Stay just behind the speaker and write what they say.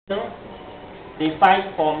They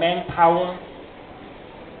fight for manpower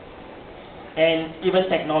and even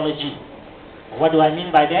technology. What do I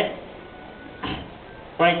mean by that?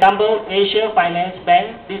 For example, Asia Finance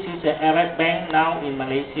Bank, this is an Arab bank now in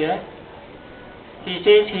Malaysia. He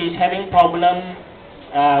says he is having problem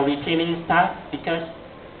retaining staff because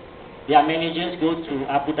their managers go to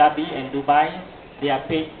Abu Dhabi and Dubai. They are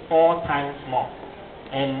paid 4 times more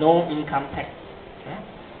and no income tax.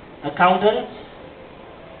 Accountants,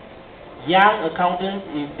 young accountants,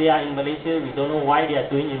 if they are in Malaysia, we don't know why they are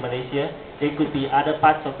doing in Malaysia. They could be other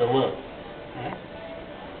parts of the world.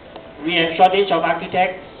 We have shortage of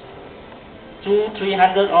architects.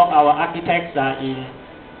 200-300 of our architects are in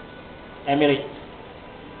Emirates.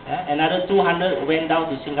 Another 200 went down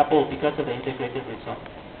to Singapore because of the integrated resort.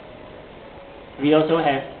 We also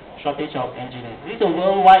have shortage of engineers. This is a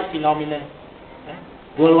worldwide phenomenon.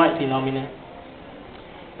 Worldwide phenomenon.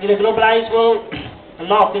 In the globalized world, a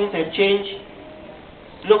lot of things have changed.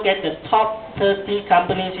 Look at the top 30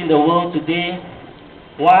 companies in the world today.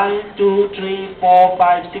 1, 2, 3, 4,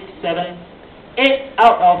 5, 6, 7, 8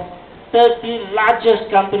 out of 30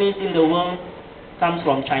 largest companies in the world comes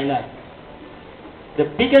from China. The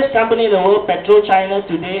biggest company in the world, PetroChina,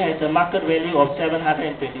 today has a market value of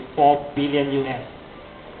 724 billion US.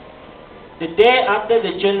 The day after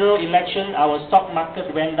the general election, our stock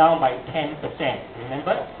market went down by 10%.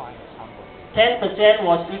 Remember? 10%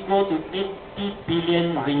 was equal to 80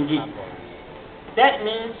 billion ringgit. That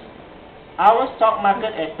means our stock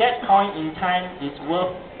market at that point in time is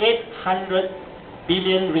worth 800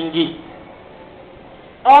 billion ringgit.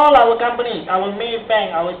 All our companies, our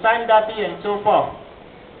Maybank, our Sandabi and so forth.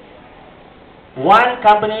 One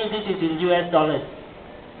company, this is in US dollars.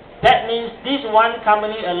 That means this one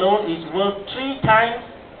company alone is worth 3 times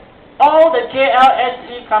all the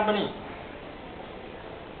KLSE companies.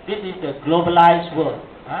 This is the globalized world.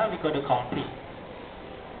 We got to compete.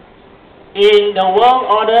 In the world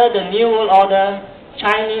order, the new world order,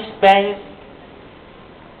 Chinese banks,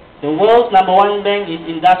 the world's #1 bank is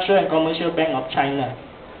Industrial and Commercial Bank of China.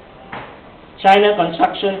 China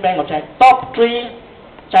Construction Bank of China. Top 3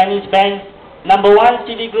 Chinese banks. #1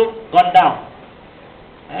 Citigroup gone down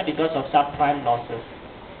because of subprime losses.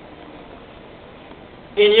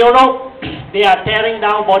 In Europe, they are tearing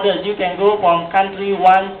down borders. You can go from country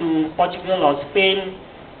 1 to Portugal or Spain.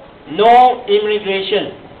 No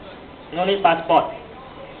immigration. No need passport.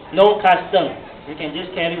 No custom. You can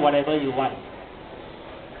just carry whatever you want.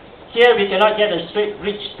 Here we cannot get a straight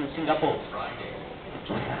reach to Singapore.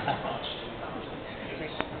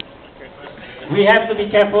 We have to be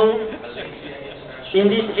careful. In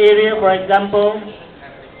this area, for example,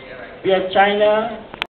 we have China,